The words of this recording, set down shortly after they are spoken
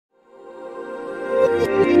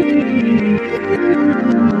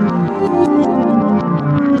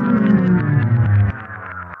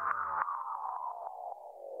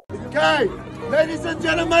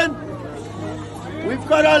gentlemen, we've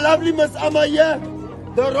got our lovely Miss Ama here,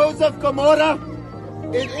 the Rose of Gomora.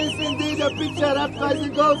 It is indeed a picture up, guys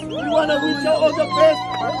and girls. We want to wish her all the best.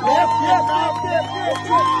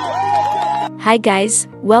 Hi guys,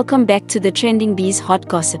 welcome back to the Trending Bees Hot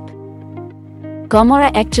Gossip.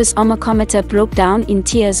 Gomora actress Ama Qamata broke down in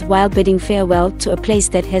tears while bidding farewell to a place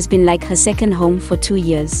that has been like her second home for 2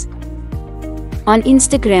 years. On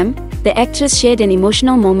Instagram, the actress shared an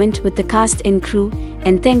emotional moment with the cast and crew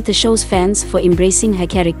and thanked the show's fans for embracing her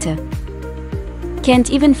character. Can't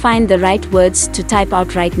even find the right words to type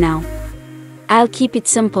out right now. I'll keep it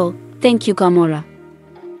simple, thank you Gomora.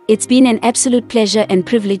 It's been an absolute pleasure and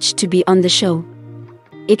privilege to be on the show.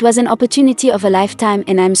 It was an opportunity of a lifetime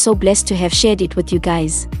and I'm so blessed to have shared it with you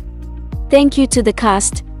guys. Thank you to the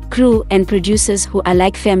cast, crew and producers who are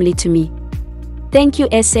like family to me. Thank you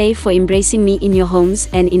SA for embracing me in your homes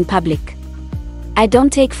and in public. I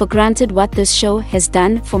don't take for granted what this show has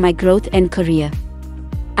done for my growth and career.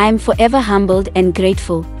 I am forever humbled and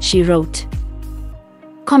grateful, she wrote.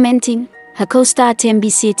 Commenting, her co-star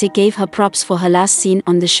Mzansi gave her props for her last scene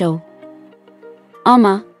on the show.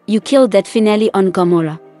 Ama, you killed that finale on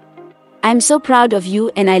Gomora. I'm so proud of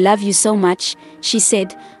you and I love you so much, she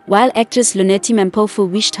said, while actress Luneti Mampofu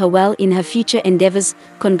wished her well in her future endeavors.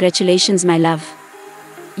 Congratulations my love.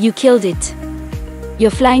 You killed it. You're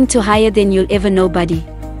flying to higher than you'll ever know, buddy.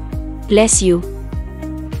 Bless you.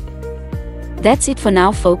 That's it for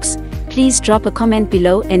now folks, please drop a comment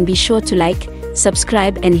below and be sure to like,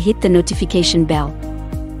 subscribe and hit the notification bell.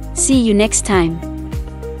 See you next time.